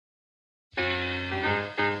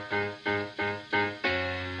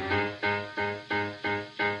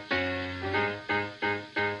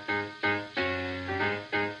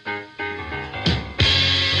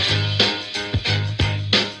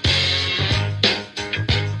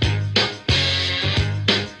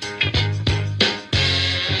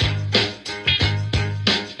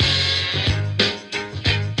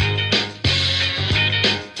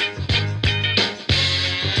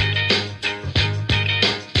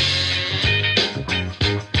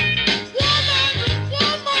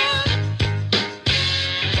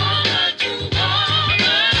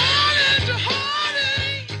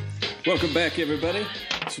Welcome back, everybody.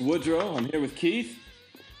 It's Woodrow. I'm here with Keith.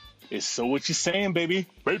 It's So What You Saying, baby.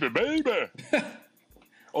 Baby, baby.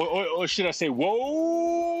 or should I say,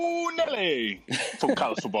 whoa, Nelly, for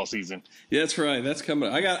college football season. Yeah, that's right. That's coming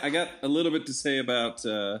up. I got a little bit to say about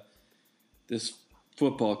this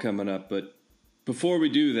football coming up, but before we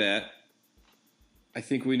do that, I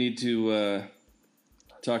think we need to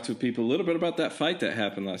talk to people a little bit about that fight that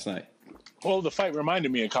happened last night. Well, the fight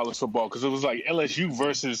reminded me of college football because it was like LSU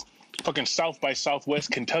versus fucking South by Southwest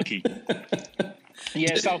Kentucky.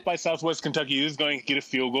 Yeah, South by Southwest Kentucky is going to get a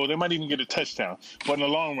field goal. They might even get a touchdown. But in the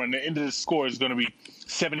long run, the end of the score is going to be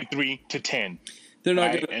 73-10. They're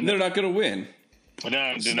not going to win. They're not going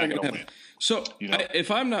to win. So, if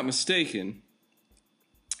I'm not mistaken,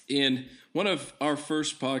 in one of our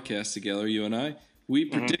first podcasts together, you and I, we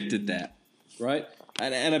predicted that, right?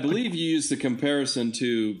 And I believe you used the comparison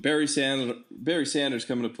to Barry Sanders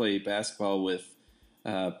coming to play basketball with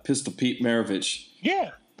Pistol Pete Maravich.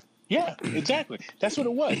 Yeah, exactly. That's what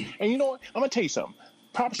it was. And you know what? I'm going to tell you something.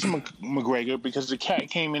 Props to McGregor because the cat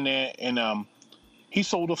came in there and he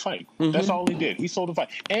sold a fight. Mm-hmm. That's all he did. He sold a fight.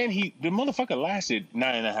 And the motherfucker lasted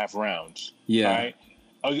 9.5 rounds. Yeah. Right?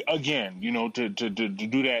 Again, to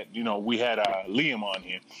do that, we had Liam on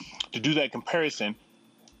here. To do that comparison,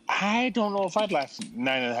 I don't know if I'd last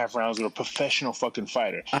 9.5 rounds with a professional fucking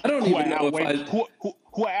fighter. I don't even know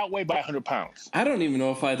who I outweigh by 100 pounds. I don't even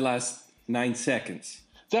know if I'd last 9 seconds.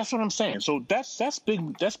 That's what I'm saying. So that's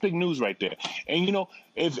big. That's big news right there. And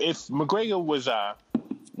if McGregor was I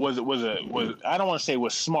don't want to say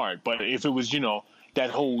was smart, but if it was that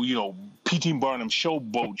whole P.T. Barnum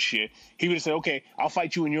showboat shit, he would have said, okay, I'll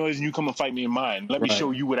fight you in yours and you come and fight me in mine. Let me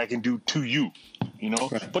show you what I can do to you.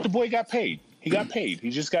 Right. But the boy got paid. He got paid.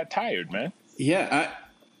 He just got tired, man. Yeah.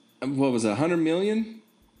 What was it, $100 million?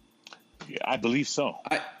 Yeah, I believe so.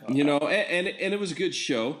 And it was a good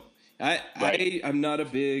show. I'm not a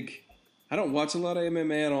big. I don't watch a lot of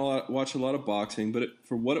MMA and I watch a lot of boxing, but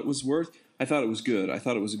for what it was worth, I thought it was good. I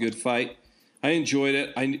thought it was a good fight. I enjoyed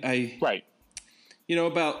it. Right.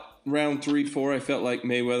 About round 3-4, I felt like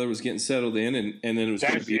Mayweather was getting settled in, and then it was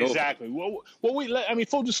going to be over. Exactly. Well,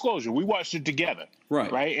 full disclosure, we watched it together.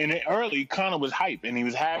 Right. And early, Conor was hype, and he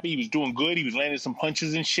was happy. He was doing good. He was landing some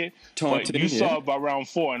punches and shit. But you saw it by round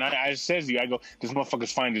 4, and I said to you, I go, this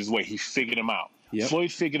motherfucker's finding his way. He figured him out. Yep.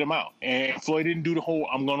 Floyd figured him out. And Floyd didn't do the whole,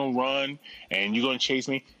 I'm going to run, and you're going to chase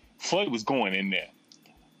me. Floyd was going in there.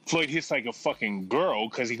 Floyd hits like a fucking girl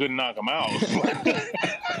because he couldn't knock him out.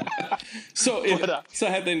 So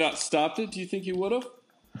had they not stopped it, do you think you would have?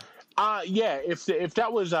 Yeah. If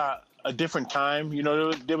that was a different time,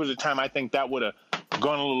 there was a time I think that would have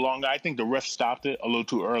gone a little longer. I think the ref stopped it a little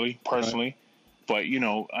too early, personally. Right. But you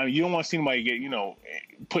don't want to see anybody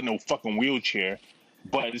get put in a fucking wheelchair.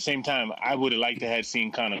 But at the same time, I would have liked to have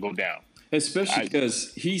seen Conor go down, especially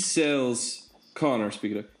because he sells. Conor,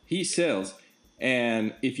 speaking of, he sells.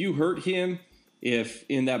 And if you hurt him, if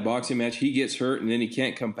in that boxing match he gets hurt and then he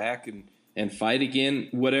can't come back and fight again,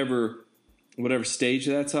 whatever stage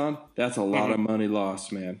that's on, that's a lot of money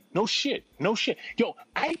lost, man. No shit. Yo,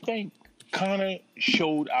 I think Conor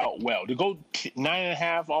showed out well. To go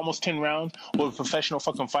 9.5, almost 10 rounds with a professional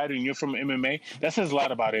fucking fighter and you're from MMA, that says a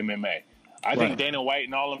lot about MMA. I think Dana White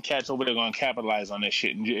and all them cats over there are going to capitalize on that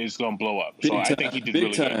shit and it's going to blow up. I think he did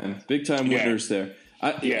really good. Big time winners there.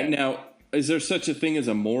 Now, is there such a thing as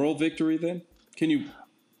a moral victory then? Can you?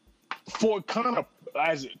 For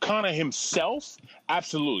Conor himself,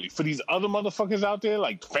 absolutely. For these other motherfuckers out there,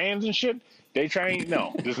 like fans and shit, they trying,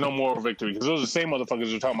 no, there's no moral victory. Because those are the same motherfuckers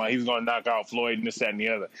who are talking about he's going to knock out Floyd and this, that, and the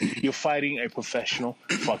other. You're fighting a professional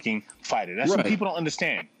fucking fighter. That's what people don't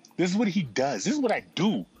understand. This is what he does. This is what I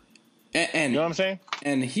do. And you know what I'm saying?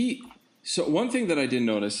 And so one thing that I did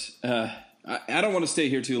notice, I don't want to stay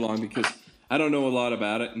here too long because I don't know a lot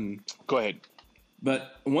about it. And go ahead.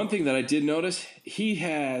 But one thing that I did notice, he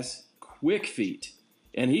has quick feet.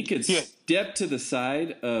 And he could step to the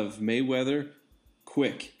side of Mayweather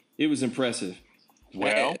quick. It was impressive.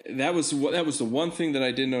 Well, that was the one thing that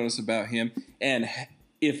I did notice about him. And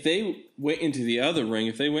if they went into the other ring,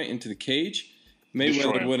 if they went into the cage,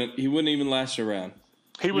 Mayweather wouldn't even last a round.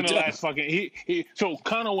 He wouldn't last fucking. So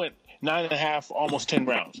Conor went 9.5, almost 10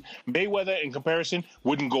 rounds. Mayweather, in comparison,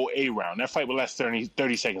 wouldn't go a round. That fight would last 30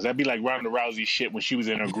 seconds. That'd be like Ronda Rousey shit when she was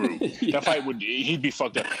in her groove. That fight he'd be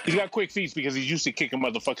fucked up. He's got quick feet because he's used to kicking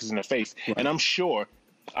motherfuckers in the face. Right. And I'm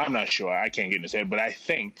not sure, I can't get in his head, but I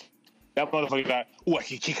think that motherfucker got, I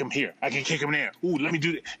can kick him here. I can kick him there. Let me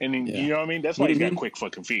do that. And then, you know what I mean? That's why he's got quick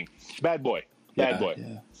fucking feet. Bad boy. Yeah.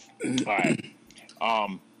 All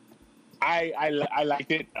right. I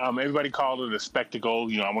liked it. Everybody called it a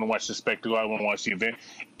spectacle. You know, I want to watch the spectacle. I want to watch the event.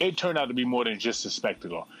 It turned out to be more than just a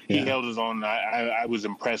spectacle. He held his own. I was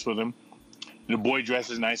impressed with him. The boy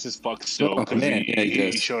dresses nice as fuck still because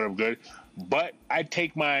he showed up good. But I'd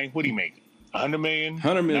take my, what do you make? 100 million?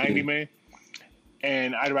 100 million. 90 million?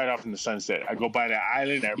 And I'd ride off in the sunset. I'd go by that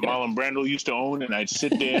island that Marlon Brando used to own, and I'd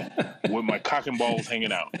sit there with my cock and balls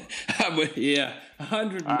hanging out. 100 million.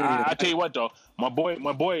 I tell you what, though. My boy,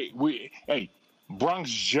 Bronx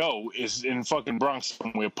Joe is in fucking Bronx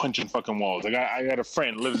somewhere punching fucking walls. I got a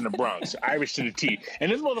friend lives in the Bronx, Irish to the T,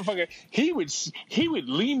 and this motherfucker, he would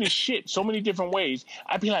lean his shit so many different ways.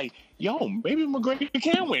 I'd be like, yo, maybe McGregor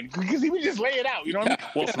can win because he would just lay it out. You know what I mean?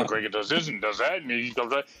 Well, if McGregor does this and does that, and he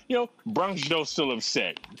goes, you know, Bronx Joe's still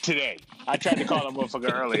upset today. I tried to call him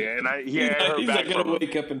motherfucker earlier, and I heard back from him. He's not gonna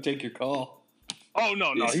wake up and take your call. Oh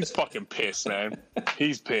no, he's fucking pissed, man.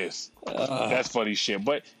 He's pissed. That's funny shit,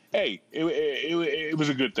 but. Hey, it was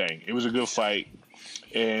a good thing. It was a good fight,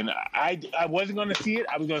 and I wasn't going to see it.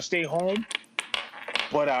 I was going to stay home,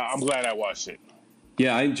 but I'm glad I watched it.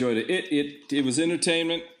 Yeah, I enjoyed it. It was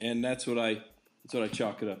entertainment, and that's what I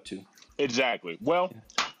chalk it up to. Exactly. Well,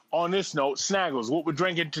 on this note, Snaggles, what we're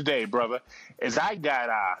drinking today, brother, is I got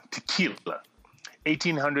tequila,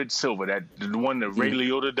 1800 silver, the one that Ray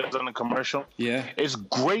Liotta does on the commercial. Yeah, it's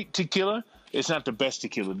great tequila. It's not the best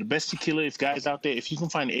tequila. The best tequila, if guys out there, if you can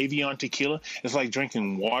find Avion tequila, it's like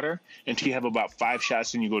drinking water until you have about 5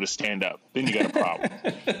 shots and you go to stand up. Then you got a problem.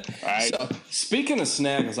 All right. So, speaking of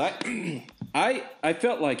Snaggles, I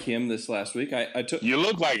felt like him this last week. I took. You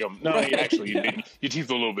look like him. No, right? Actually, you didn't. Your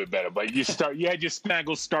teeth are a little bit better, but you had your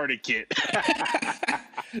Snaggles starter kit.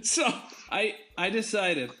 So I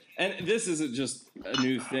decided, and this isn't just a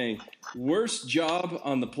new thing. Worst job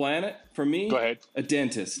on the planet for me. Go ahead. A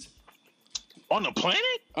dentist. On the planet?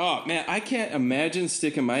 Oh, man, I can't imagine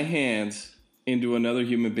sticking my hands into another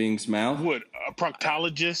human being's mouth. What, a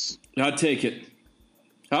proctologist? I'd take it.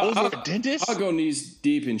 Over a dentist? I'll go knees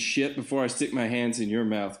deep in shit before I stick my hands in your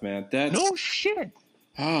mouth, man. That's no shit.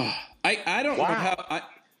 I don't know how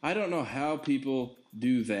I don't know how people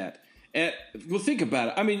do that. Well, think about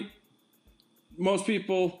it. I mean, most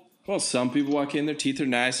people, well, some people walk in, their teeth are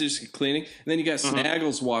nice, they're just cleaning, and then you got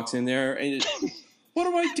Snaggles walks in there and what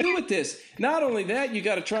do I do with this? Not only that, you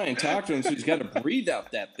got to try and talk to him, so he's got to breathe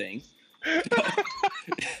out that thing.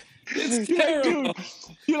 It's terrible. Like, dude,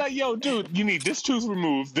 you're like, yo, dude, you need this tooth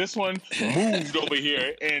removed, this one moved over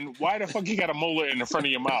here, and why the fuck you got a molar in the front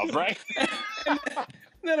of your mouth, right? And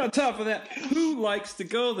then on top of that, who likes to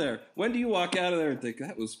go there? When do you walk out of there and think,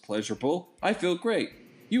 that was pleasurable? I feel great.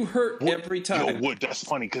 You hurt every time. Yo, Wood, that's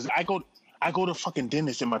funny, because I go to fucking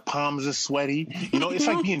dentist and my palms are sweaty. You know, it's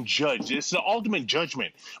like being judged. It's the ultimate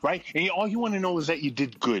judgment, right? And all you want to know is that you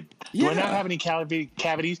did good. Do I not have any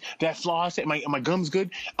cavities? Did I floss? Am my gums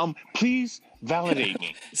good? Please validate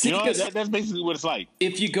me. See, you know, that's basically what it's like.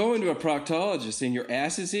 If you go into a proctologist and your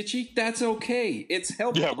ass is itchy, that's okay. It's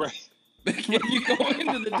helpful. Yeah, right. If you go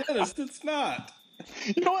into the dentist, it's not.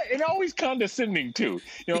 You know what? And always condescending too.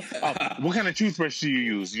 You know, what kind of toothbrush do you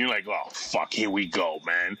use? And you're like, oh fuck, here we go,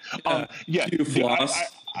 man. Yeah, you floss.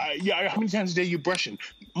 Yeah. How many times a day you brushing?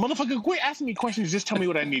 Motherfucker, quit asking me questions. Just tell me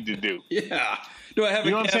what I need to do. Yeah. Do I have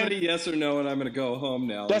a cavity? Yes or no? And I'm gonna go home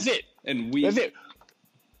now. That's it. And that's it.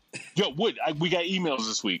 Yo, Wood, we got emails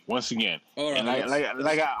this week once again. All right. And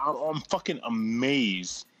I'm fucking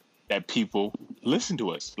amazed that people listen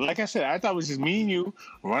to us. Like I said, I thought it was just me and you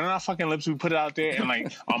running our fucking lips. We put it out there, and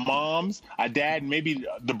like our moms, our dad, maybe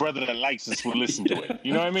the brother that likes us would listen to it.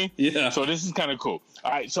 You know what I mean? Yeah. So this is kind of cool.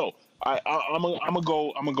 All right, so I'm gonna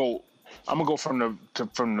go from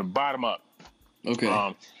the bottom up.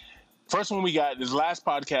 Okay. First one we got this last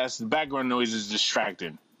podcast. The background noise is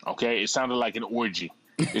distracting. Okay, it sounded like an orgy.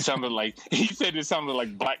 It sounded like he said it sounded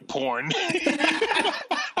like black porn.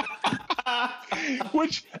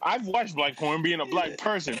 Which I've watched black porn being a black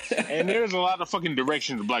person, and there's a lot of fucking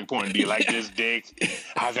directions to black porn. Do you like this dick?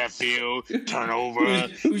 How's that feel? Turn over,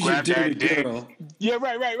 who's grab your that dick. girl? Yeah,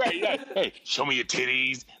 right. Yeah. Hey, show me your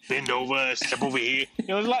titties, bend over, step over here. You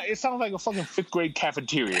know, it sounds like a fucking 5th grade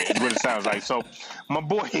cafeteria is what it sounds like. So, my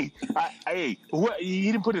boy, he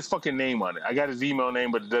didn't put his fucking name on it. I got his email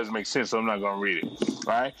name, but it doesn't make sense, so I'm not gonna read it.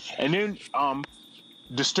 All right, and then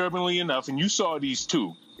disturbingly enough, and you saw these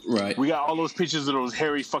too. Right. We got all those pictures of those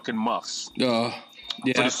hairy fucking muffs yeah.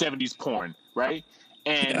 for the 70s porn, right?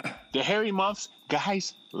 And the hairy muffs,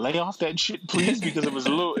 guys, lay off that shit, please, because it was a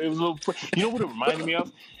little. You know what it reminded me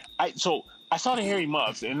of? I saw the hairy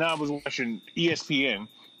muffs, and I was watching ESPN,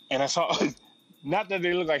 and I saw not that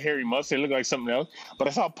they look like Harry Musk, they look like something else. But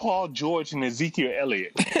I saw Paul George and Ezekiel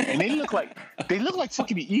Elliott, and they look like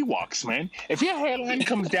fucking Ewoks, man. If your hairline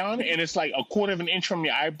comes down and it's like a quarter of an inch from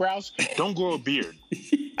your eyebrows, don't grow a beard.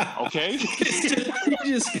 Okay? You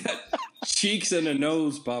just got cheeks and a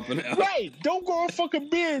nose popping out. Right. Don't grow a fucking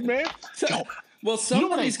beard, man. Yo, well,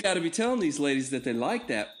 somebody's got to be telling these ladies that they like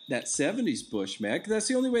that 70s bush, man, because that's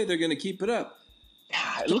the only way they're going to keep it up.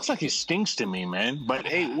 It looks like it stinks to me, man. But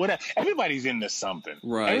hey, everybody's into something.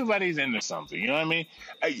 Right. Everybody's into something. You know what I mean?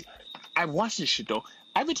 I watched this shit, though.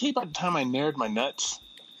 I ever tell you about the time I nared my nuts?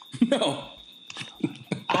 No.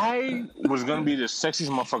 I was going to be the sexiest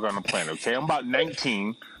motherfucker on the planet, okay? I'm about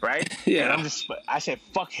 19, right? Yeah. And I said,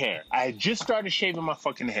 fuck hair. I had just started shaving my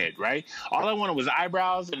fucking head, right? All I wanted was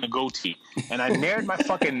eyebrows and a goatee. And I nared my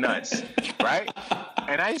fucking nuts, right?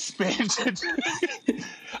 And I spent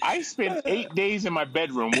 8 days in my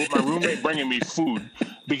bedroom with my roommate bringing me food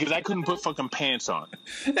because I couldn't put fucking pants on.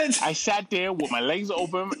 I sat there with my legs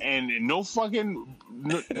open and no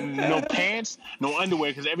pants, no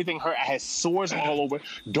underwear because everything hurt. I had sores all over.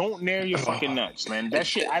 Don't nair your fucking nuts, man. That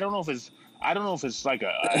shit. I don't know if it's like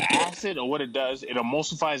a acid or what it does. It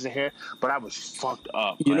emulsifies the hair, but I was fucked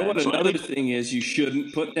up. You know what? Another thing is you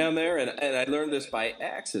shouldn't put down there, and I learned this by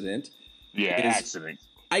accident. Yeah, accident.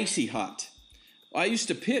 Icy hot. I used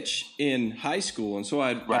to pitch in high school, and so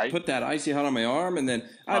I'd put that icy hot on my arm, and then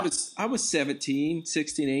I was 17,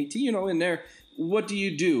 16, 18, you know, in there. What do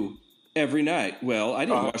you do every night? Well, I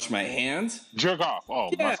didn't wash my hands. Jerk off.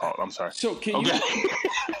 Oh, yeah. My fault. I'm sorry. So can you...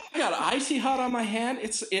 I got icy hot on my hand.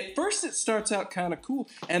 At first it starts out kind of cool,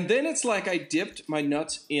 and then it's like I dipped my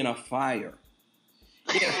nuts in a fire.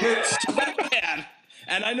 It hurts so bad.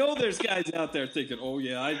 And I know there's guys out there thinking, oh,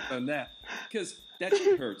 yeah, I've done that. Because that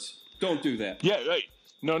shit hurts. Don't do that. Yeah, right.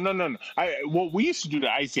 No. We used to do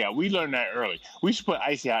the icy hot. We learned that early. We used to put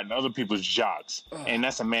icy hot in other people's jogs. And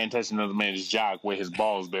that's a man touching another man's jog where his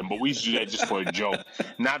ball's been. But we used to do that just for a joke.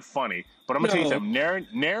 Not funny. But I'm going to tell you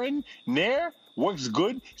something. Nair works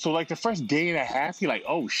good. So, like, the first day and a half, you're like,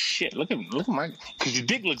 oh, shit, look at my... Because your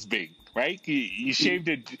dick looks big. Right? You shaved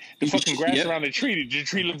the fucking grass around the tree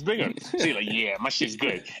looks bigger. So you're like, yeah, my shit's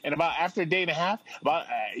good. And about after a day and a half, about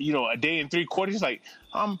a day and 3/4, like,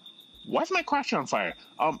 why's my crotch on fire?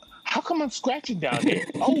 How come I'm scratching down there?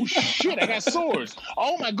 Oh shit, I got sores.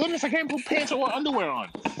 Oh my goodness, I can't put pants or underwear on.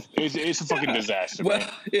 It's a fucking disaster. Well, man.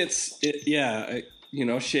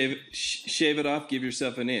 Shave it off. Give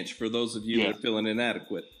yourself an inch. For those of you that are feeling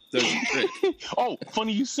inadequate, there's a trick. Oh,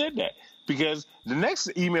 funny you said that. Because the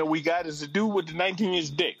next email we got is the dude with the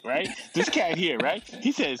 19-inch dick, right? This cat here, right?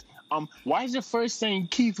 He says, why is the first thing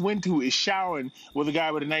Keith went to is showering with a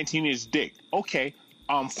guy with a 19-inch dick? Okay,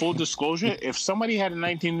 full disclosure, if somebody had a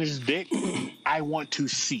 19-inch dick, I want to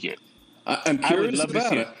see it. I'm curious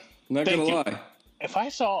about it. I'm not going to lie. If I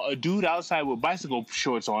saw a dude outside with bicycle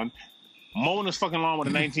shorts on, mowing his fucking lawn with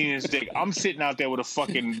a 19-inch dick, I'm sitting out there with a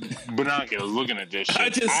fucking binocular looking at this shit. I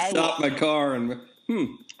just stopped my car and...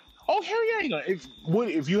 Oh, hell yeah!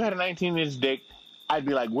 If you had a 19-inch dick, I'd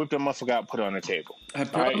be like, whip that motherfucker out, put it on the table. I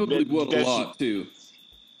probably would a lot, too.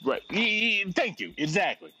 Right. Thank you.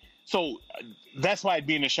 Exactly. So that's why I'd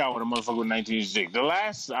be in the shower with a motherfucker with a 19-inch dick. The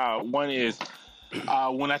last one is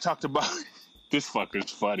when I talked about... This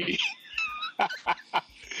fucker's funny.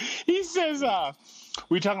 He says,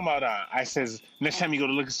 we're talking about... I says, next time you go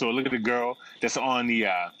to the liquor store, look at the girl that's on the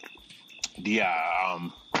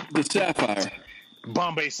Sapphire.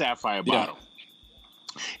 Bombay Sapphire bottle.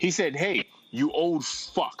 Yeah. He said, hey, you old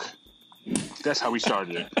fuck. That's how we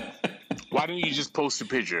started it. Why don't you just post a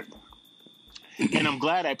picture? And I'm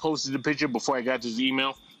glad I posted the picture before I got this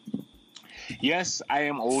email. Yes, I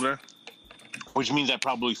am older, which means I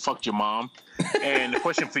probably fucked your mom. And the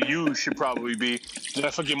question for you should probably be, did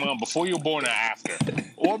I fuck your mom before you were born or after?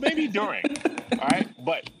 Or maybe during. All right?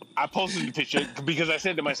 But I posted the picture because I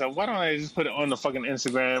said to myself, why don't I just put it on the fucking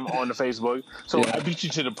Instagram, on the Facebook? So I beat you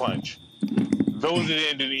to the punch. Those are the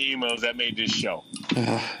end of the emails that made this show.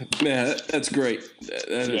 Man, that's great.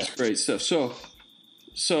 That is great stuff. So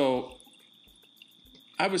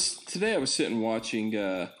I was sitting watching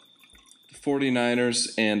the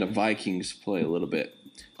 49ers and the Vikings play a little bit.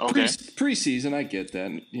 Okay. Preseason, I get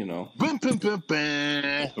that, you know.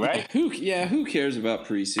 Right? Who cares about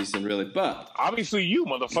preseason, really? But obviously, you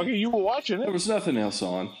motherfucker, you were watching it. There was nothing else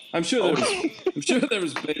on. I'm sure there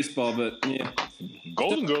was baseball, but yeah.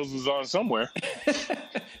 Golden Girls was on somewhere.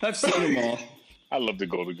 I've seen them all. I love the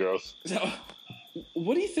Golden Girls. So,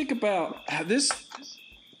 what do you think about this?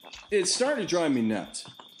 It started driving me nuts.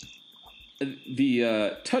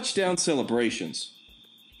 The touchdown celebrations.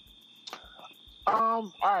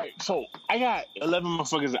 All right. So I got 11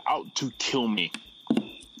 motherfuckers out to kill me,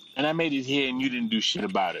 and I made it here, and you didn't do shit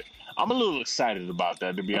about it. I'm a little excited about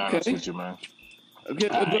that, to be honest with you, man.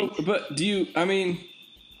 Okay, but do you? I mean,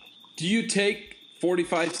 do you take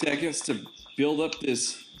 45 seconds to build up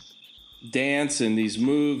this dance and these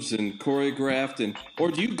moves and choreographed,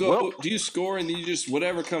 or do you go? Well, do you score and you just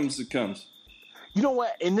whatever comes, it comes? You know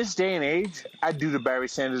what? In this day and age, I do the Barry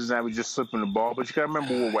Sanders and I was just slipping the ball. But you gotta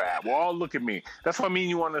remember where we're at. We're all look at me. That's why me and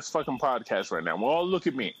you on this fucking podcast right now. We're all look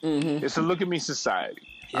at me. Mm-hmm. It's a look at me society.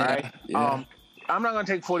 Yeah, all right. Yeah. I'm not gonna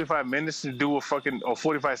take 45 minutes to do a fucking or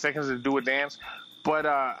 45 seconds to do a dance, but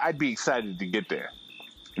I'd be excited to get there.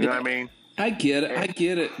 You know what I mean? I get it. I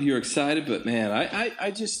get it. You're excited, but man,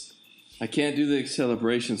 I can't do the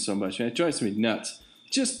celebration so much. Man, it drives me nuts.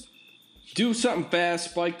 Just do something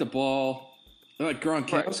fast, spike the ball. Like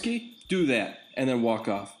Gronkowski, do that, and then walk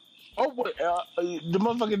off. Oh, the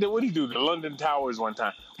motherfucker did what he do? The London Towers one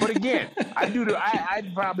time. But again,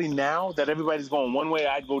 I'd probably now that everybody's going one way,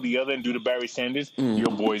 I'd go the other and do the Barry Sanders. Your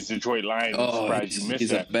boy's Detroit Lions. I'm surprised you missed he's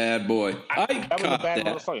that. He's a bad boy. That was a bad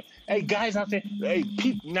motherfucker. Hey, guys out there. Hey,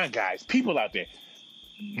 people out there.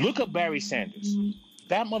 Look up Barry Sanders.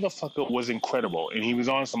 That motherfucker was incredible, and he was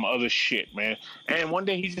on some other shit, man. And one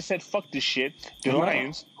day he just said, fuck this shit. The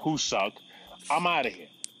Lions, who suck, I'm out of here.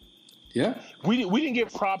 Yeah. We didn't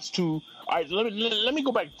give props to. All right, let me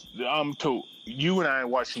go back to you and I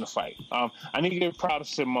watching the fight. I need to give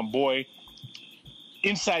props to my boy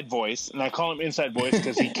Inside Voice, and I call him Inside Voice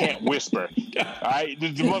because he can't whisper. All right,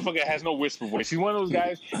 the motherfucker has no whisper voice. He's one of those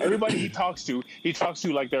guys. Everybody he talks to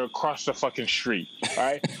like they're across the fucking street. All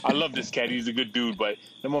right, I love this cat. He's a good dude, but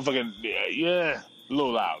the motherfucker, a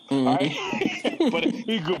little loud. Mm-hmm. All right, but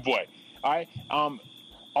he's a good boy. All right.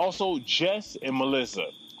 Also, Jess and Melissa.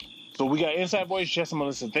 So we got Inside Voice, Jess and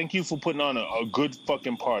Melissa. Thank you for putting on a good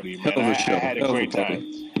fucking party, man. I had a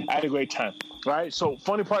great time. All right. So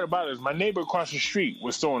funny part about it is my neighbor across the street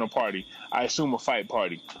was throwing a party. I assume a fight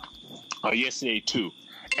party. Yesterday too.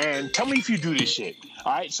 And tell me if you do this shit.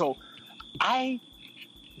 All right. So I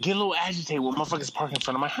get a little agitated when motherfuckers park in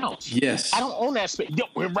front of my house. Yes. I don't own that space. Yo,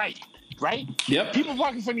 we're right. Right? Yep. People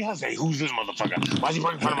park in front of your house. Hey, who's this motherfucker? Why is he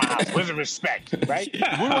parking in front of my house? Where's the respect? Right?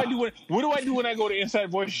 Yeah. What do I do when I go to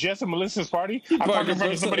Inside Voice, Jess and Melissa's party? I park in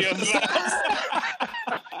front of somebody else's house.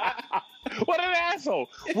 What an asshole.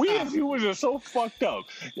 We as humans are so fucked up.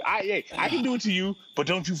 I can do it to you, but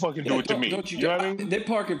don't you fucking do it to me. Don't you know what I mean? They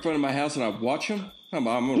park in front of my house and I watch them. I'm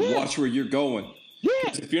going to watch where you're going. Yeah.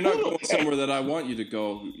 If you're not going somewhere that I want you to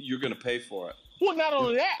go, you're going to pay for it. Well, not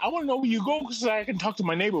only that, I want to know where you go so I can talk to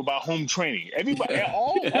my neighbor about home training. Everybody,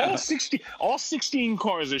 all 16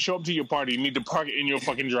 cars that show up to your party need to park in your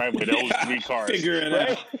fucking driveway. Those 3 cars. Figure it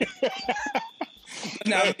out.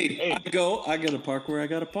 Now, I got to park where I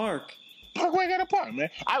got to park. Park where I got to park, man.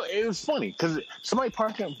 It was funny because somebody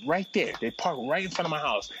parked right there. They parked right in front of my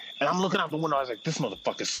house. And I'm looking out the window. I was like, this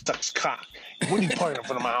motherfucker sucks cock. What are you parking in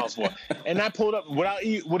front of my house for? And I pulled up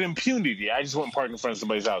with impunity. I just went and parked in front of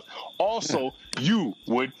somebody's house. Also, you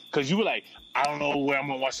would, because you were like, I don't know where I'm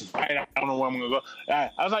going to watch the fight. I don't know where I'm going to go.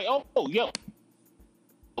 I was like, yo.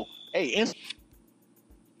 Hey,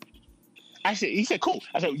 he said, cool.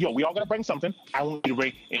 I said, yo, we all got to bring something. I want you to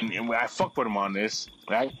bring, and I fucked with him on this,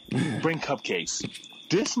 right? Bring cupcakes.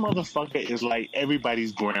 This motherfucker is like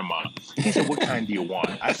everybody's grandma. He said, what kind do you want?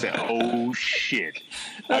 I said, oh, shit.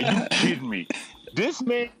 Are you kidding me? This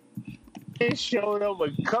man showed up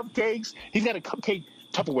with cupcakes. He's got a cupcake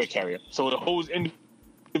Tupperware carrier. So the whole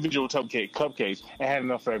individual cupcakes and had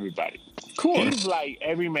enough for everybody. Cool. He's like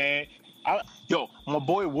every man. My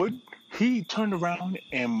boy Wood, he turned around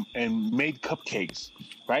and made cupcakes,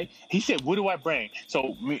 right? He said, what do I bring?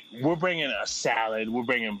 So we're bringing a salad. We're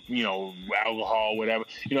bringing, alcohol, whatever.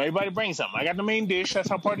 Everybody brings something. I got the main dish. That's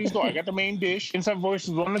how parties go. I got the main dish. Inside Voice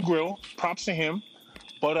was on the grill. Props to him.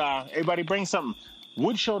 But everybody brings something.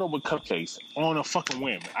 Wood showed up with cupcakes on a fucking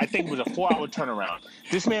whim. I think it was a 4-hour turnaround.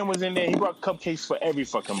 This man was in there. He brought cupcakes for every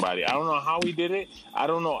fucking body. I don't know how he did it. I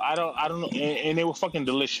don't know. I don't know. And they were fucking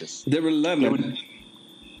delicious. They were lemon.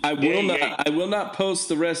 I will not post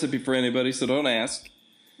the recipe for anybody, so don't ask.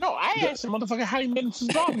 No, I asked him, motherfucker, how he made him so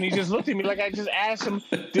and he just looked at me like I just asked him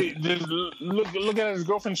to look at his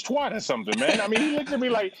girlfriend's twat or something, man. I mean, he looked at me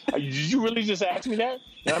like, did you really just ask me that?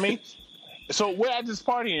 You know what I mean? So we're at this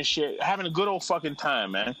party and shit, having a good old fucking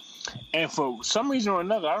time, man. And for some reason or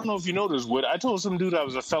another, I don't know if you know this, Wood, I told some dude I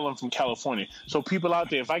was a felon from California. So people out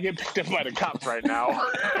there, if I get picked up by the cops right now,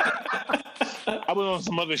 I was on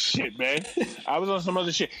some other shit, man. I was on some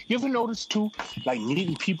other shit. You ever notice, too, like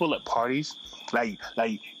meeting people at parties? Like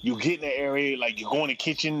you get in the area, like you go in the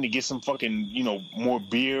kitchen to get some fucking, more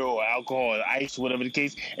beer or alcohol or ice, whatever the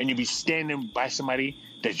case, and you be standing by somebody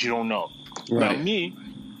that you don't know. Right. Now, me,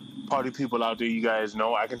 party people out there, you guys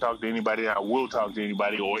know, I can talk to anybody, and I will talk to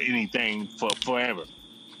anybody or anything for forever.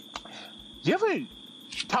 You ever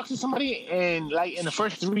talk to somebody and, like, in the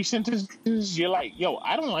first 3 sentences, you're like, yo,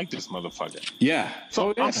 I don't like this motherfucker. Yeah.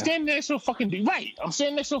 So I'm standing next to a fucking dude. Right. I'm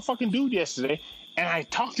standing next to a fucking dude yesterday, and I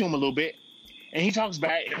talked to him a little bit, and he talks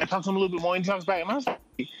back, and I talked to him a little bit more, and he talks back, and I was like,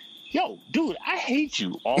 yo, dude, I hate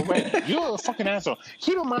you already. You're a fucking asshole.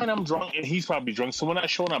 Keep in mind I'm drunk, and he's probably drunk, so we're not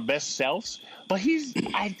showing our best selves. But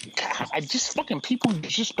I just fucking, people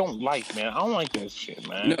just don't like, man. I don't like that shit,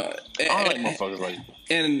 man. No, I don't like motherfuckers like that.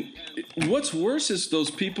 And what's worse is those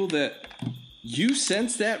people that you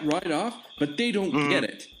sense that right off, but they don't get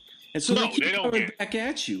it. And so they keep coming back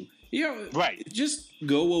at you. Right. Just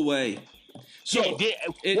go away. So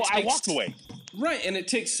I walked away. Right, and it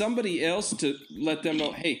takes somebody else to let them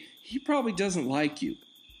know, hey, he probably doesn't like you.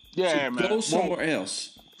 Yeah, so man. Go somewhere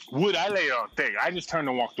else. Would I lay on thing? I just turned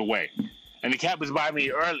and walked away. And the cat was by me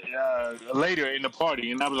later in the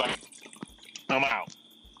party, and I was like, I'm out.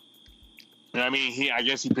 And I mean, I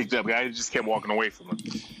guess he picked up. I just kept walking away from him.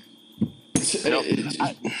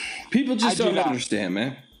 People just don't understand,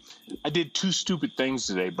 man. I did 2 stupid things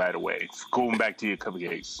today, by the way, going back to your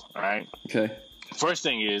cupcakes, all right? Okay. First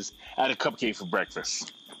thing is, I had a cupcake for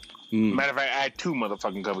breakfast. Matter of fact, I had 2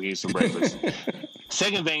 motherfucking cupcakes for breakfast.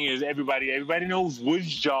 Second thing is, everybody knows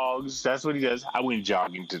Woods jogs. That's what he does. I went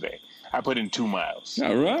jogging today. I put in 2 miles.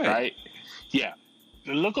 All right. Right? Yeah.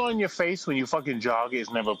 The look on your face when you fucking jog is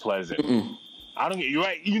never pleasant. I don't get you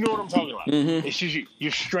right. You know what I'm talking about. It's just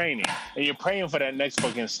you're straining and you're praying for that next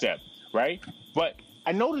fucking step, right? But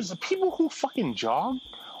I noticed the people who fucking jog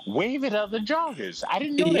wave at other joggers. I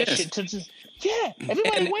didn't know that shit.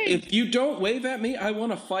 Everybody waves. If you don't wave at me, I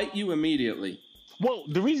want to fight you immediately. Well,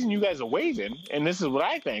 the reason you guys are waving, and this is what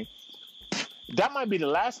I think, that might be the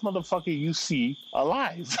last motherfucker you see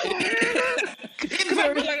alive. Because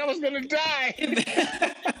I feel like I was going to die.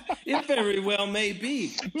 It very well may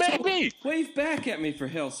be. Maybe. So wave back at me, for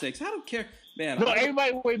hell's sakes. I don't care. Man, no,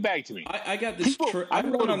 everybody wave back to me. I got this I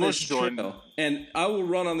run on this trail, and I will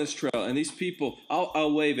run on this trail, and these people,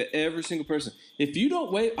 I'll wave at every single person. If you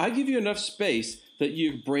don't wave, I give you enough space that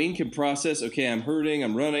your brain can process, okay, I'm hurting,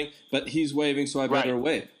 I'm running, but he's waving, so I better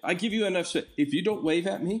wave. I give you enough space. If you don't wave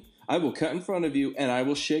at me, I will cut in front of you, and I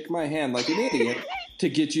will shake my hand like an idiot to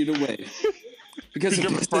get you to wave. Because it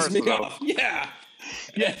pisses me off. Yeah.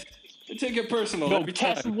 Take it personal. No,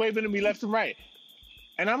 cats is waving at me left and right.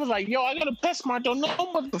 And I was like, yo, I got a pest mark. Don't know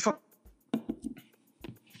motherfucker.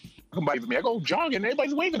 I go jogging,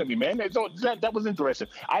 everybody's waving at me, man. That was interesting.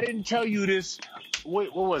 I didn't tell you this.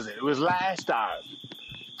 What was it? It was last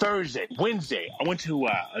Wednesday. I went to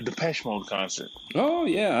a Depeche Mode concert. Oh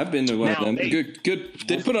yeah, I've been to one of them. Good.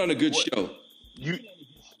 They put on a good show.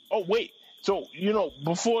 Oh wait. So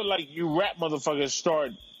before you rap motherfuckers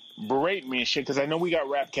start berating me and shit, because I know we got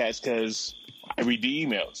rap cats because I read the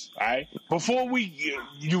emails, all right? Before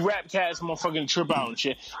you rap cats motherfucking trip out and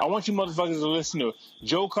shit, I want you motherfuckers to listen to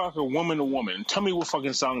Joe Cocker, Woman to Woman. Tell me what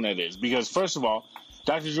fucking song that is. Because first of all,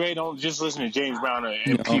 Dr. Dre don't just listen to James Brown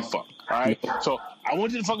and P-Funk, all right? So I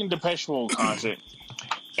went to the fucking Depeche Mode concert,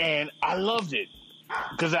 and I loved it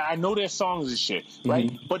because I know their songs and shit, right?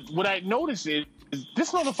 Mm-hmm. But what I noticed is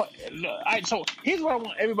this motherfucker... So here's what I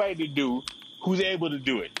want everybody to do who's able to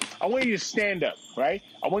do it. I want you to stand up, right?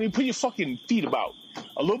 I want you to put your fucking feet about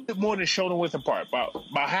a little bit more than shoulder width apart,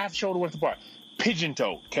 about half shoulder width apart. Pigeon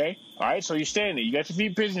toe, okay? All right, so you're standing there. You got your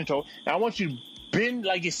feet pigeon toe. Now I want you to bend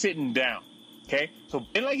like you're sitting down, okay? So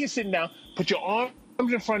bend like you're sitting down. Put your arms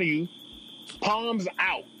in front of you, palms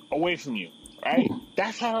out, away from you, right?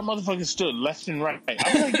 That's how that motherfucker stood, left and right.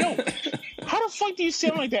 I was like, yo, how the fuck do you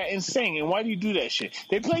stand like that and sing, and why do you do that shit?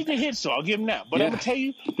 They played the hits, so I'll give them that. But I'm going to tell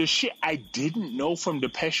you the shit I didn't know from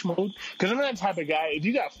Depeche Mode, because I'm that type of guy, if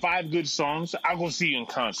you got 5 good songs, I'll go see you in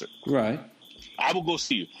concert. Right. I will go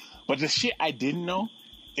see you. But the shit I didn't know,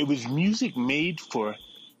 it was music made for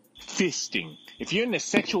fisting. If you're into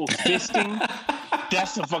sexual fisting,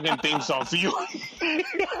 that's the fucking theme song for you.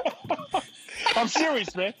 I'm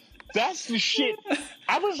serious, man. That's the shit.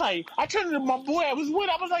 I was like, I turned to my boy I was with.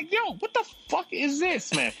 I was like, yo, what the fuck is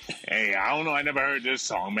this, man? Hey, I don't know. I never heard this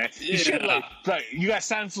song, man. Yeah. Shit like you got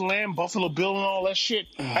Silence of the Lamb, Buffalo Bill, and all that shit,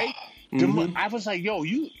 right? I was like, yo,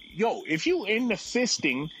 if you in the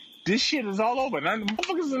fisting, this shit is all over. And the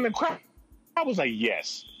motherfuckers in the crowd, I was like,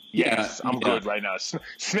 yes, I'm good right now.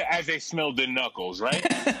 As they smelled the knuckles, right?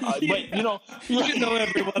 But you know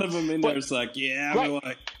every one of them in there is like, yeah, right.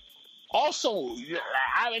 Like. Also,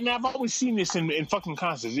 I've always seen this in fucking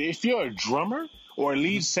concerts. If you're a drummer or a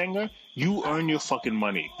lead singer, you earn your fucking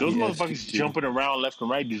money. Those motherfuckers jumping around left and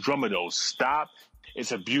right, the drummer those stop.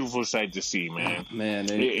 It's a beautiful sight to see, man. Oh, man.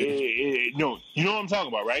 No, you know what I'm talking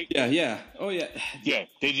about, right? Yeah. Oh, yeah. Yeah,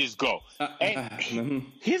 they just go.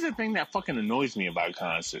 And here's the thing that fucking annoys me about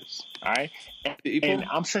concerts, all right? And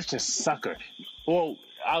I'm such a sucker. Well,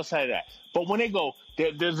 outside of that. But when they go,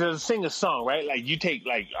 they'll sing a song, right? Like, you take,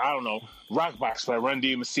 like, I don't know, Rockbox by Run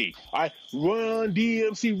DMC. All right? Run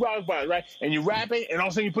DMC Rockbox, right? And you rap it, and all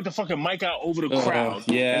of a sudden you put the fucking mic out over the crowd.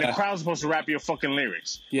 Yeah. And the crowd's supposed to rap your fucking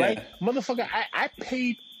lyrics. Yeah. Right? Motherfucker, I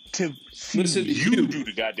paid to see you do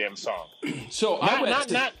the goddamn song. So I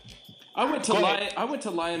went to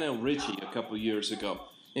Lionel Richie a couple years ago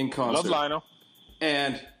in concert. Love Lionel.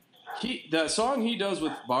 And the song he does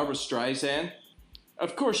with Barbra Streisand,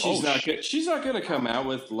 of course she's not going to come out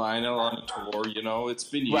with Lionel on a tour, you know. It's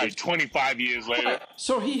been years. Right, 25 years later. Right.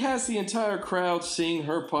 So he has the entire crowd sing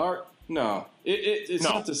her part? No. It's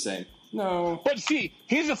not the same. No. But see,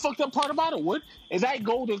 here's the fucked up part about it, Wood, is I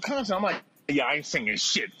go to a concert, I'm like, yeah, I ain't singing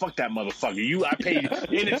shit. Fuck that motherfucker. I paid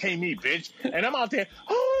you entertain me, bitch. And I'm out there,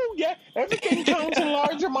 oh, yeah, everything counts in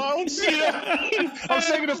large amounts. You know? I'm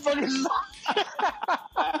singing the fucking song.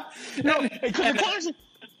 No, because the concert...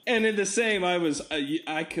 And in the same, I was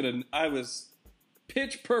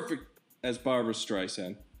pitch perfect as Barbra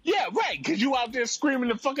Streisand. Yeah, right, because you out there screaming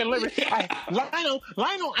the fucking lyrics. Lionel,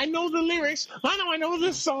 I know the lyrics. Lionel, I know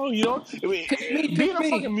this song, you know. Being a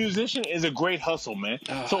fucking musician is a great hustle, man.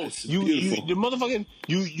 Oh, so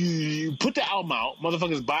you put the album out,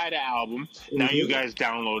 motherfuckers buy the album. Now you guys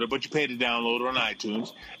download it, but you pay to download it on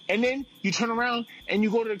iTunes. And then you turn around and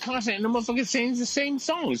you go to the concert and the motherfucker sings the same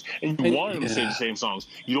songs. And you want them to sing the same songs.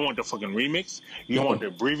 You don't want the fucking remix. You don't want the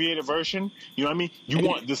abbreviated version. You know what I mean? You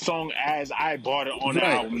want the song as I bought it on the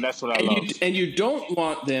album. That's what I love. And you don't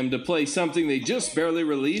want them to play something they just barely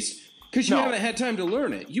released because you haven't had time to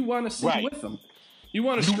learn it. You want to sing with them. You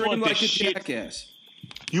want to scream like a jackass.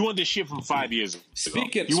 You want this shit from 5 years ago.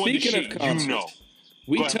 Speaking of concerts,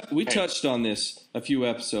 we touched on this a few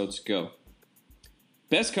episodes ago.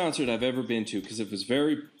 Best concert I've ever been to because it was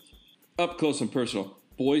very up close and personal.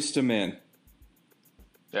 Boyz II Men.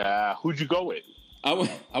 Who'd you go with? I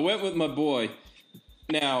went with my boy.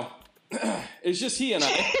 Now, it's just he and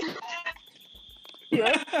I.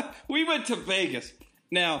 Yeah. We went to Vegas.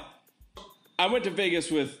 Now, I went to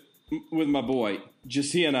Vegas with my boy.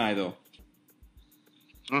 Just he and I, though.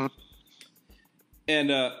 Mm-hmm.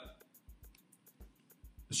 And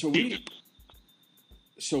so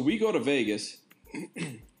we go to Vegas.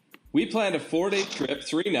 We planned a 4-day trip,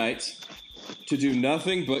 3 nights, to do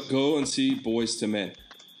nothing but go and see Boyz II Men.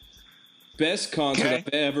 Best concert I've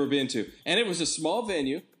ever been to, and it was a small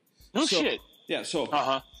venue. No shit. Yeah. So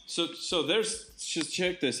there's just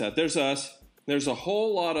check this out. There's us. There's a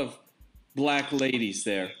whole lot of black ladies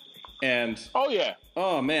there, and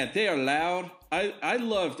oh man, they are loud. I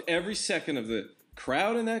loved every second of the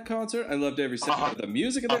crowd in that concert. I loved every second of the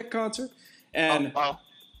music of that concert, and.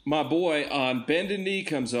 My boy on Bended Knee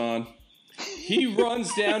comes on. He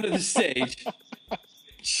runs down to the stage,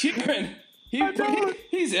 cheering.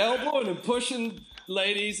 He's elbowing and pushing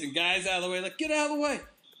ladies and guys out of the way, like, get out of the way.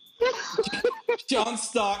 John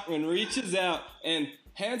Stockman reaches out and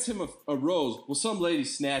hands him a rose. Well, some lady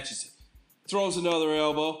snatches it, throws another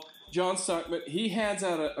elbow. Sean Stockman, hands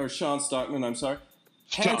out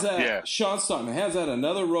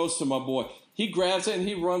another rose to my boy. He grabs it and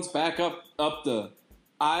he runs back up the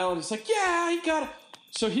aisle, and he's like, yeah, he got it.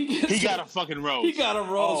 So he got a fucking rose. He got a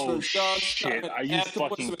rose from Sean. Shit, are you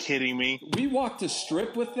fucking kidding me? We walked the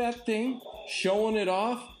strip with that thing, showing it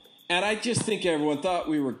off, and I just think everyone thought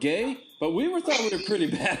we were gay, but we thought we were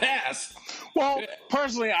pretty badass. Well,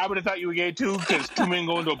 personally, I would have thought you were gay too, because 2 men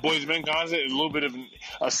going to a Boyz II Men concert is a little bit of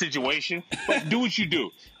a situation. But do what you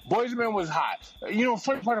do. Boyz II Men was hot. You know,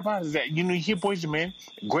 funny part about it is that, you hear Boyz II Men,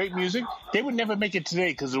 great music, they would never make it today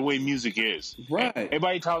because of the way music is. Right.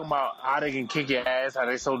 Everybody talking about how they can kick your ass, how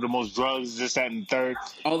they sold the most drugs, this, that, and the third.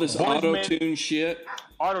 All this auto-tune shit.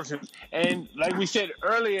 Auto-tune. And like we said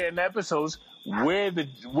earlier in the episodes, we're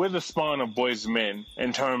the spawn of Boyz II Men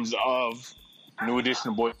in terms of New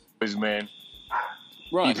Edition of Boyz II Men.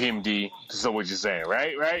 Right. EPMD, so what you're saying,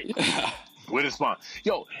 right? Yeah. We're the spawn.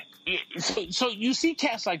 Yo, so you see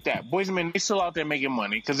cats like that. Boyz II Men, they still out there making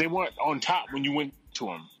money because they weren't on top when you went to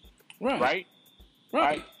them. Right.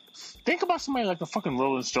 think about somebody like the fucking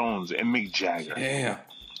Rolling Stones and Mick Jagger. Yeah.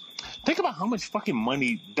 Think about how much fucking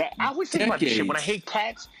money that I always think about this shit when I hate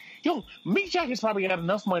cats. Yo, Mick Jagger's probably got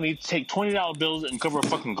enough money to take $20 bills and cover a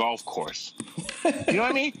fucking golf course. You know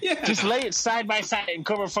what I mean? Yeah. Just lay it side by side and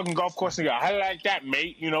cover a fucking golf course and go, "I like that,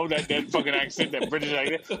 mate." You know, that fucking accent, that British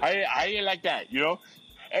accent. I like that, you know?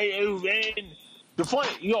 Hey, and the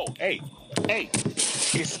funny, hey,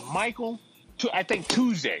 it's I think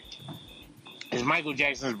Tuesday is Michael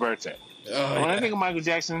Jackson's birthday. When I think of Michael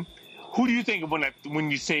Jackson, who do you think of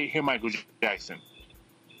when you hear Michael Jackson?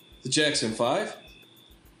 The Jackson 5?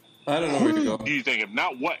 I don't know where to go. Who do you think of?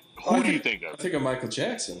 Not what. Who do you think of? I think of Michael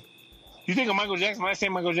Jackson. You think of Michael Jackson? When I say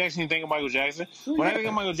Michael Jackson, you think of Michael Jackson? When I think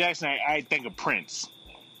of Michael Jackson, I think of Prince.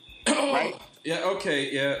 Right? Yeah,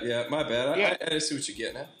 okay, yeah. My bad. I see what you're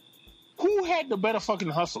getting at. Who had the better fucking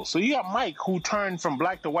hustle? So you got Mike, who turned from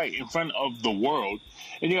black to white in front of the world,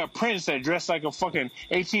 and you got Prince that dressed like a fucking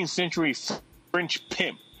 18th century French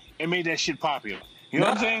pimp and made that shit popular. You know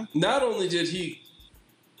what I'm saying? Not only did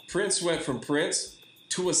Prince went from Prince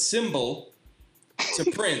to a symbol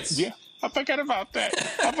to Prince. Yeah, I forgot about that.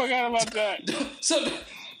 So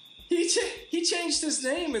he changed his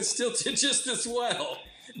name and still did just as well.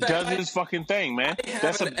 Does his fucking thing, man.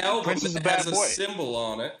 That's an album Prince is a that bad has a boy. symbol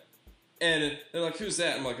on it. And they're like, "Who's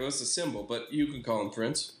that?" I'm like, "Oh, it's a symbol, but you can call him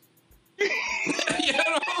Prince." You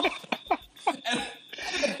know?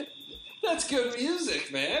 And that's good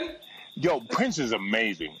music, man. Yo, Prince is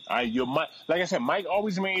amazing. Like I said, Mike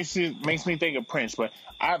always makes me think of Prince, but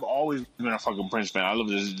I've always been a fucking Prince fan. I love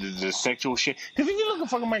the sexual shit. Because if you look at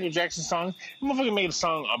fucking Michael Jackson songs, he motherfucking made a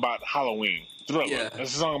song about Halloween. Thriller. Yeah.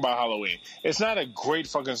 It's a song about Halloween. It's not a great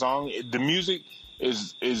fucking song. The music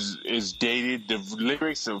is dated. The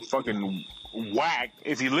lyrics are fucking whack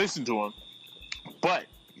if you listen to them. But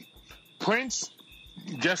Prince,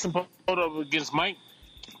 Justin put up against Mike,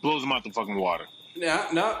 blows him out the fucking water. Yeah,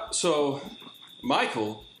 not so.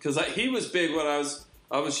 Michael, because he was big when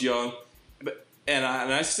I was young, and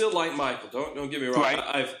I still like Michael. Don't get me wrong.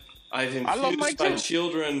 Right. I've infused my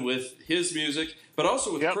children with his music, but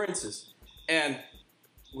also with Prince's. And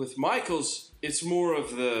with Michael's, it's more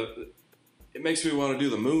of it makes me want to do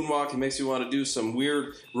the moonwalk. It makes me want to do some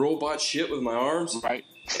weird robot shit with my arms. Right.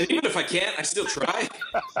 And even if I can't, I still try.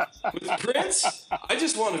 With Prince, I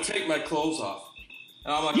just want to take my clothes off.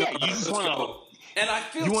 And I'm like, you just want to. And I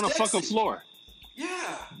feel you want to fuck a floor.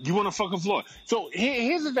 Yeah. You want to fuck a floor. So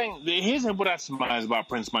here's the thing. Here's what I surmise about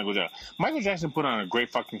Prince Michael Jackson. Michael Jackson put on a great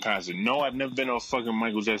fucking concert. No, I've never been to a fucking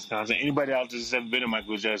Michael Jackson concert. Anybody out there that's ever been to a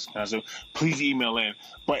Michael Jackson concert, please email in.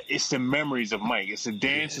 But it's the memories of Mike. It's the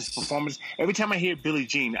dance, it's performance. Every time I hear Billie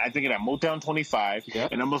Jean, I think of that Motown 25,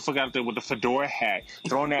 and I'm going to fuck out there with the fedora hat,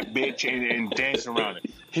 throwing that bitch and dancing around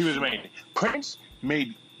it. He was amazing. Prince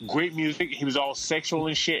made great music. He was all sexual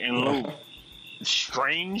and shit and a little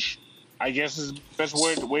strange, I guess is the best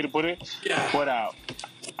way to put it. Yeah. But I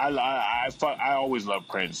always loved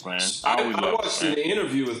Prince, man. I watched an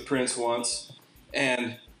interview with Prince once,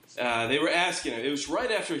 and they were asking him. It was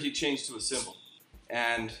right after he changed to a symbol,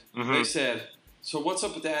 and they said, "So what's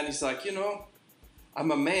up with that?" And he's like,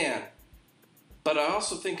 "I'm a man, but I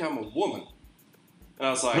also think I'm a woman." And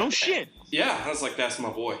I was like, "No shit." Yeah, I was like, "That's my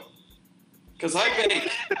boy." Because I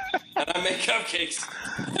bake, and I make cupcakes.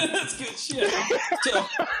 That's good shit. So,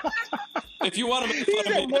 if you want to make fun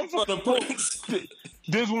of me, make fun of Prince.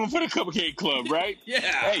 There's one for the Cupcake Club, right? Yeah.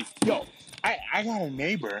 Hey, I got a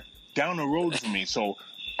neighbor down the road from me, so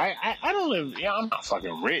I don't live, I'm not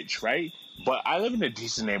fucking rich, right? But I live in a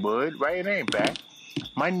decent neighborhood, right? It ain't bad.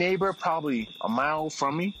 My neighbor, probably a mile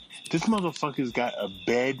from me, this motherfucker's got a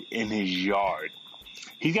bed in his yard.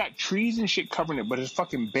 He got trees and shit covering it, but his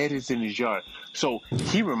fucking bed is in his yard. So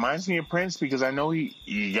he reminds me of Prince because I know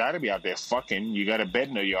you got to be out there fucking. You got a bed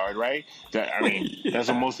in the yard, right? That's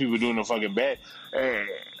what most people do in a fucking bed.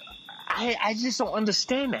 I just don't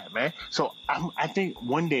understand that, man. So I think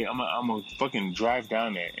one day I'm gonna fucking drive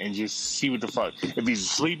down there and just see what the fuck. If he's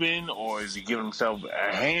sleeping or is he giving himself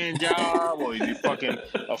a hand job or is he fucking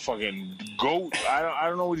a fucking goat? I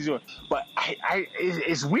don't know what he's doing. But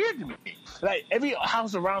it's weird to me. Like every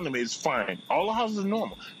house around him is fine. All the houses are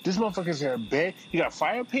normal. This motherfucker's got a bed. He got a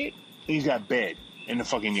fire pit and he's got a bed in the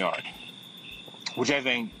fucking yard, which I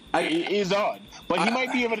think is odd. But he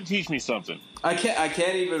might be able to teach me something. I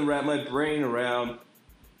can't even wrap my brain around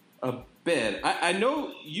a bed. I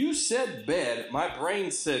know you said bed. My brain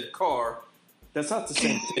said car. That's not the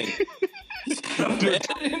same thing.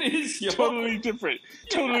 Totally different.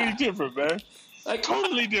 Totally different, man.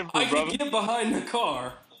 Totally different, brother. I can get behind the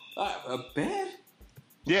car. A bed?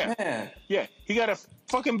 Yeah. Man. Yeah. He got a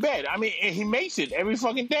fucking bed. I mean, he makes it every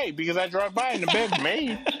fucking day because I drive by and the bed's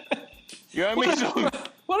made. You know what I mean? So,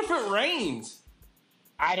 what if it rains?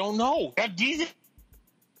 I don't know. These are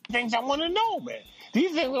things I want to know, man.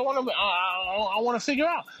 These things I want to figure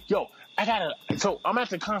out. Yo, so I'm at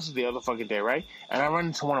the concert the other fucking day, right? And I run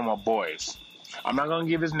into one of my boys. I'm not going to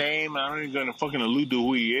give his name. I'm not even going to fucking allude to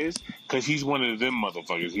who he is, because he's one of them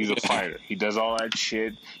motherfuckers. He's a fighter. He does all that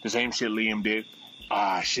shit. The same shit Liam did.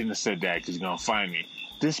 I shouldn't have said that, because he's going to find me.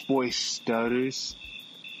 This boy stutters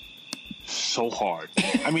so hard.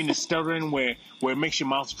 I mean, the stuttering where it makes your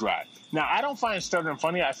mouth dry. Now, I don't find stuttering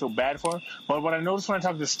funny. I feel bad for him. But what I notice when I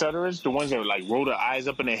talk to stutterers, the ones that like roll their eyes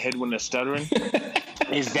up in their head when they're stuttering,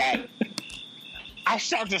 is that I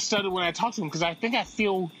start to stutter when I talk to him, because I think I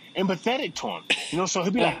feel empathetic to him. You know, so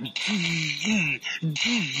he'll be like,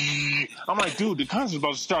 I'm like, dude, the concert's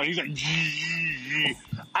about to start. He's like,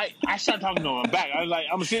 I start talking to him back. I was like,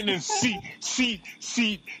 I'm sitting in seat.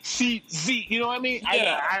 You know what I mean?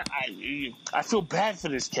 Yeah. I feel bad for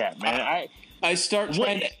this cat, man. I start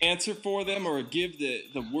trying to answer for them or give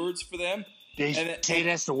the words for them. They say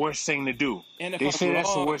that's the worst thing to do. And if they I'm say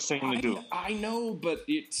that's the wrong, worst thing to do. I know, but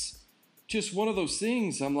it's just one of those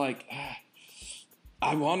things. I'm like,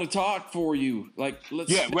 I want to talk for you. Like,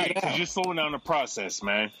 let's right. Because you're slowing down the process,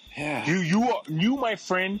 man. Yeah. You, my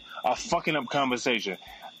friend, are fucking up conversation.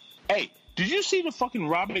 Hey, did you see the fucking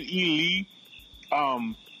Robert E. Lee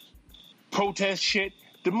protest shit?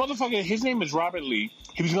 The motherfucker, his name is Robert Lee.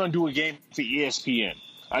 He was going to do a game for ESPN.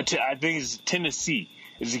 I think it's Tennessee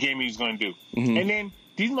is the game he's going to do. Mm-hmm. And then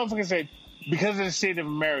these motherfuckers said, because of the state of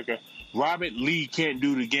America, Robert Lee can't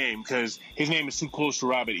do the game because his name is too close to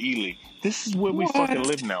Robert E. Lee. This is where we fucking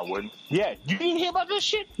live now, Wood. Yeah, you didn't hear about this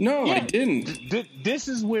shit? No, yeah. I didn't. This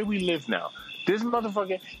is where we live now. This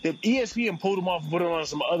motherfucker, the ESPN pulled him off and put him on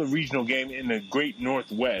some other regional game in the Great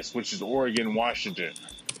Northwest, which is Oregon, Washington.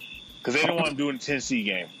 Because they don't want him doing the Tennessee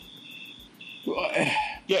game.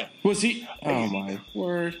 Yeah. Was he? Oh, my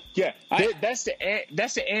word. Yeah. That's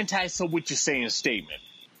the anti-so what you're saying statement.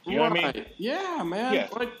 You know what I mean? Yeah, man. Yeah.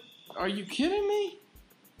 Like, are you kidding me?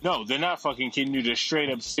 No, they're not fucking kidding you. They're straight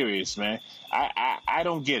up serious, man. I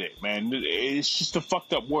don't get it, man. It's just a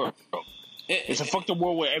fucked up world. It's a fucked up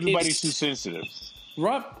world where everybody's too sensitive.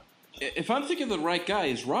 If I'm thinking of the right guy,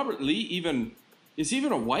 is Robert Lee even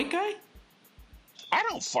a white guy? I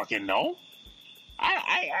don't fucking know.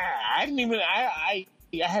 I didn't even I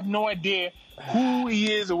have no idea who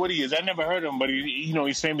he is or what he is. I never heard of him, but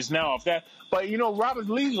he's famous now off that. But Robert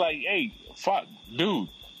Lee's like, hey, fuck, dude,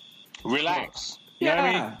 relax. You know what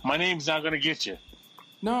I mean? My name's not gonna get you.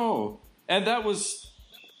 No, and that was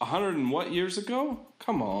 100 and what years ago?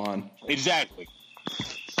 Come on. Exactly.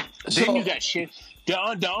 Then you got shit. The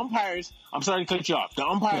umpires. I'm sorry to cut you off. The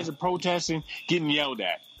umpires are protesting, getting yelled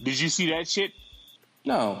at. Did you see that shit?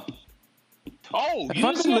 No. Oh, have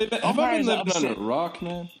I been living under a rock,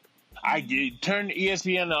 man? I turned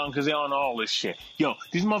ESPN on because they're on all this shit. Yo,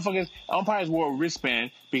 these motherfuckers, umpires wore a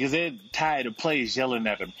wristband because they're tired of players yelling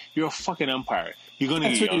at them. You're a fucking umpire. You're going to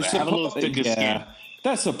get yelled at. Have a little thicker skin.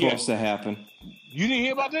 That's supposed to happen. You didn't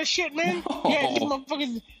hear about that shit, man? No. Yeah, these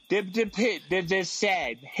motherfuckers, they're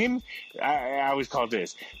sad. I always call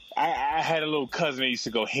this. I had a little cousin that used to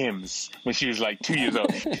go Hims when she was like 2 years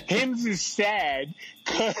old. Hims is sad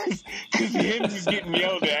because Hims is getting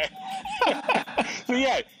yelled at. So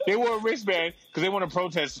yeah, they wore a wristband because they want to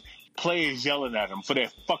protest players yelling at them for their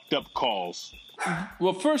fucked up calls.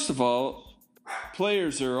 Well, first of all,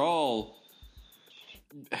 players are all...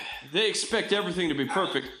 They expect everything to be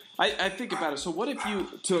perfect. I think about it. So what if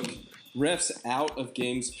you took refs out of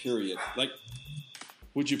games, period? Like,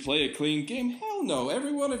 would you play a clean game? Hell no.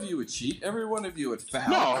 Every one of you would cheat. Every one of you would foul.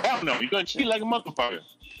 No, hell no. You're going to cheat like a motherfucker.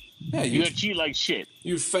 Yeah, you're going to cheat like shit.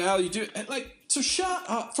 You foul, you do... So shut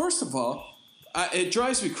up. First of all, it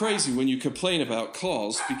drives me crazy when you complain about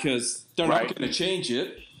calls because they're not going to change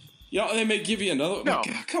it. They may give you another... No.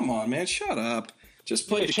 Come on, man. Shut up. Just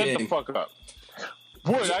play the game. Shut the fuck up.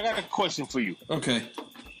 Wood, I got a question for you. Okay.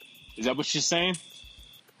 Is that what you're saying?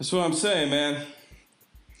 That's what I'm saying, man.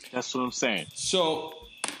 That's what I'm saying. So...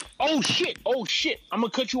 Oh shit! I'm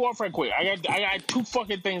gonna cut you off right quick. I got two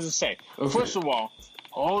fucking things to say. Okay. First of all,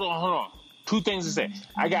 hold on. Two things to say.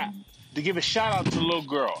 I got to give a shout out to the little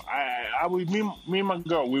girl. Me and my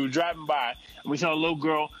girl, we were driving by and we saw a little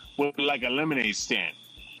girl with like a lemonade stand.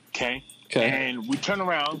 Okay. And we turn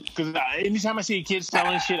around because anytime I see a kid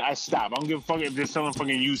selling shit, I stop. I don't give a fuck if they're selling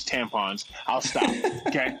fucking used tampons. I'll stop.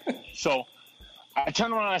 Okay. So I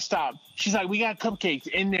turn around and I stop. She's like, "We got cupcakes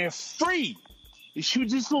and they're free." This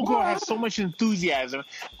little girl has so much enthusiasm.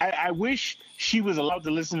 I wish she was allowed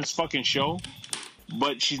to listen to this fucking show,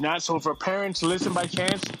 but she's not. So if her parents listen by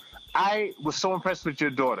chance, I was so impressed with your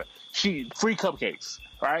daughter. Free cupcakes.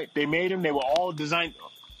 right? They made them. They were all designed.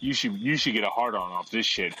 You should get a hard on off this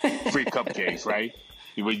shit. Free cupcakes, right?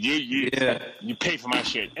 You pay for my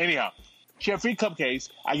shit. Anyhow, she had free cupcakes.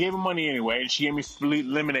 I gave her money anyway, and she gave me free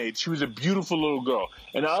lemonade. She was a beautiful little girl.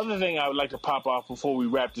 And the other thing I would like to pop off before we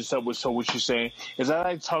wrap this up with So What You Saying is I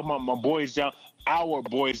like to talk about our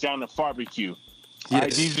boys down at barbecue. Yes. All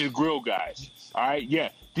right, these are the grill guys. All right, yeah.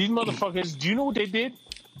 These motherfuckers, do you know what they did?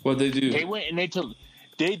 What they do? They went and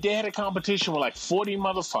they had a competition with like 40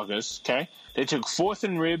 motherfuckers, okay? They took 4th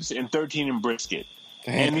in ribs and 13 in brisket.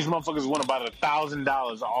 Damn. And these motherfuckers won about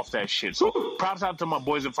 $1,000 off that shit. So props out to my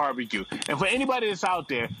boys at barbecue. And for anybody that's out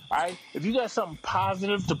there, all right, if you got something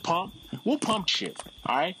positive to pump, we'll pump shit,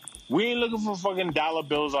 all right? We ain't looking for fucking dollar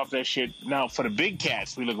bills off that shit. Now, for the big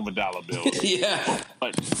cats, we looking for dollar bills. Yeah.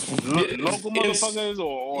 But local motherfuckers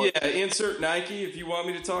or... Yeah, insert Nike if you want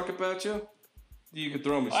me to talk about you. You can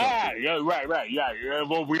throw me something. Yeah, right. Yeah.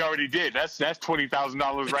 Well, we already did. That's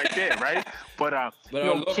 $20,000 right there, right? But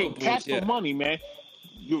cats for money, man.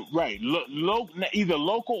 You're right. Either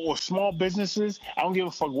local or small businesses. I don't give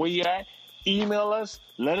a fuck where you at. Email us.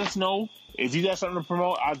 Let us know. If you got something to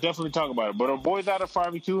promote, I'll definitely talk about it. But our boys out of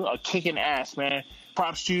barbecue are kicking ass, man.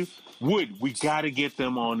 Props to you. Wood, we got to get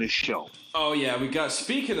them on this show. Oh, yeah. We got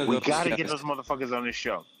to get those motherfuckers on this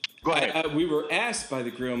show. Go ahead. We were asked by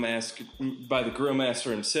the grill master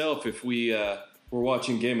himself if we were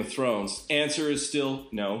watching Game of Thrones. Answer is still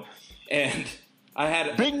no. And I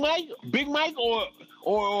had Big Mike or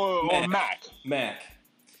Mac.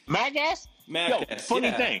 Mac asked?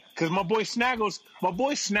 Funny thing, because my boy Snaggles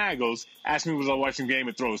asked me was I watching Game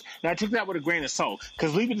of Thrones. Now I took that with a grain of salt,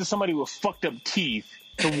 because leave it to somebody with fucked up teeth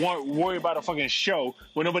to worry about a fucking show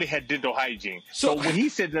when nobody had dental hygiene. So when he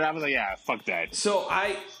said that, I was like, yeah, fuck that. So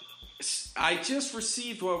I just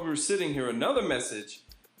received while we were sitting here another message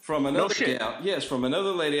from another gal. Yes, from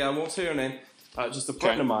another lady. I won't say her name. Just a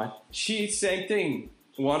friend of mine. She, same thing,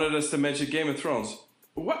 wanted us to mention Game of Thrones.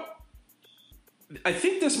 What? I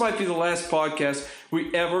think this might be the last podcast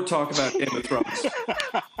we ever talk about Game of Thrones.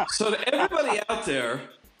 So to everybody out there,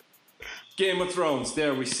 Game of Thrones,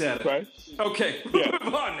 there we said it. Right. Okay,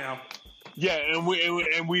 move on now. Yeah, and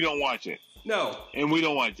we don't watch it. No. And we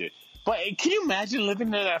don't watch it. But can you imagine living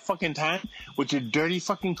in that fucking time with your dirty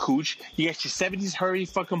fucking cooch? You got your 70s hurry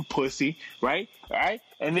fucking pussy, right? All right?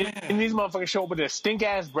 And then these motherfuckers show up with their stink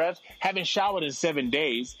ass breath, haven't showered in 7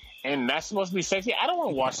 days, and that's supposed to be sexy? I don't want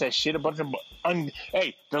to watch that shit. A bunch of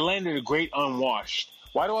the land of the great unwashed.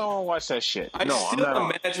 Why do I want to watch that shit? I still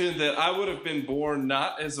imagine that I would have been born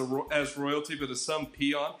not as royalty, but as some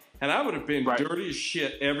peon, and I would have been dirty as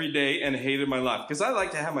shit every day and hated my life because I like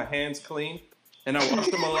to have my hands clean. And I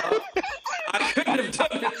watched them a lot. I couldn't have done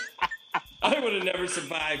it. I would have never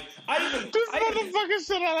survived. This motherfucker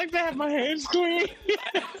said I like to have my hands clean.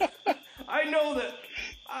 I know that.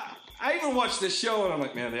 I even watched this show and I'm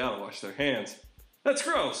like, man, they ought to wash their hands. That's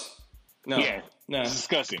gross. No. Yeah. No. It's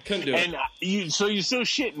disgusting. Couldn't do it. And so you're still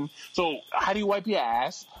shitting. So how do you wipe your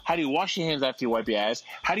ass? How do you wash your hands after you wipe your ass?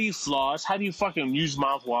 How do you floss? How do you fucking use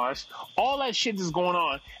mouthwash? All that shit is going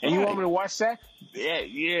on. And you want me to watch that?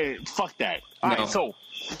 Yeah, fuck that. All right, so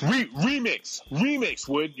remix,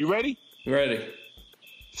 Wood. You ready? Ready.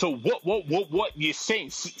 So what you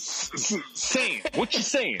saying? What you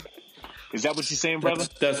saying? Is that what you're saying, brother?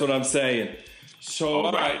 That's what I'm saying. So,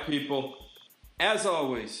 all right, people. As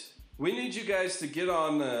always, we need you guys to get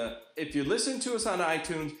on. If you listen to us on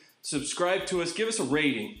iTunes, subscribe to us. Give us a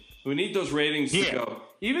rating. We need those ratings to go.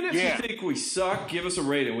 Even if you think we suck, give us a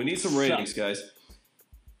rating. We need some ratings, guys.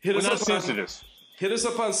 We're not sensitive. Hit us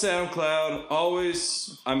up on SoundCloud.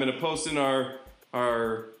 Always, I'm going to post in our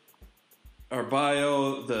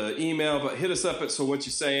bio the email, but hit us up at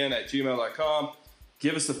sowhatyousaying@gmail.com.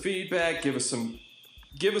 Give us the feedback. Give us some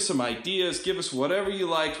ideas. Give us whatever you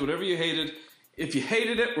liked, whatever you hated. If you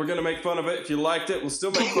hated it, we're going to make fun of it. If you liked it, we'll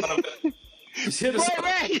still make fun of it. Just hit us up.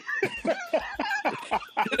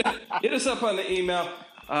 Hit us up on the email.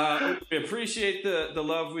 We appreciate the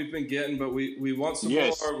love we've been getting, but we want some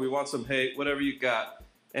more. We want some hate, whatever you got.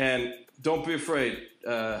 And don't be afraid.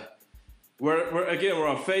 We're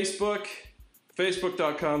on Facebook,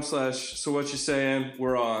 facebook.com/sowhatyousaying.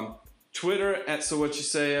 We're on Twitter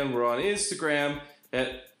 @sowhatyousaying. We're on Instagram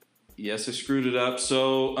at, yes, I screwed it up,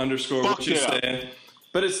 _what-you-saying.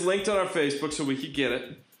 But it's linked on our Facebook so we could get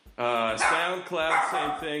it. SoundCloud,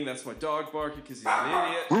 same thing. That's my dog barking because he's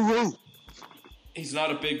an idiot. He's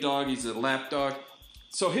not a big dog. He's a lap dog.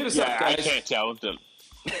 So hit us up, guys. I can't tell them.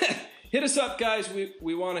 Hit us up, guys.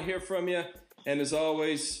 We want to hear from you. And as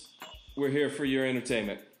always, we're here for your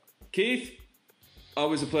entertainment. Keith,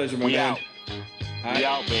 always a pleasure, my man. We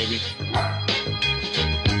out, baby.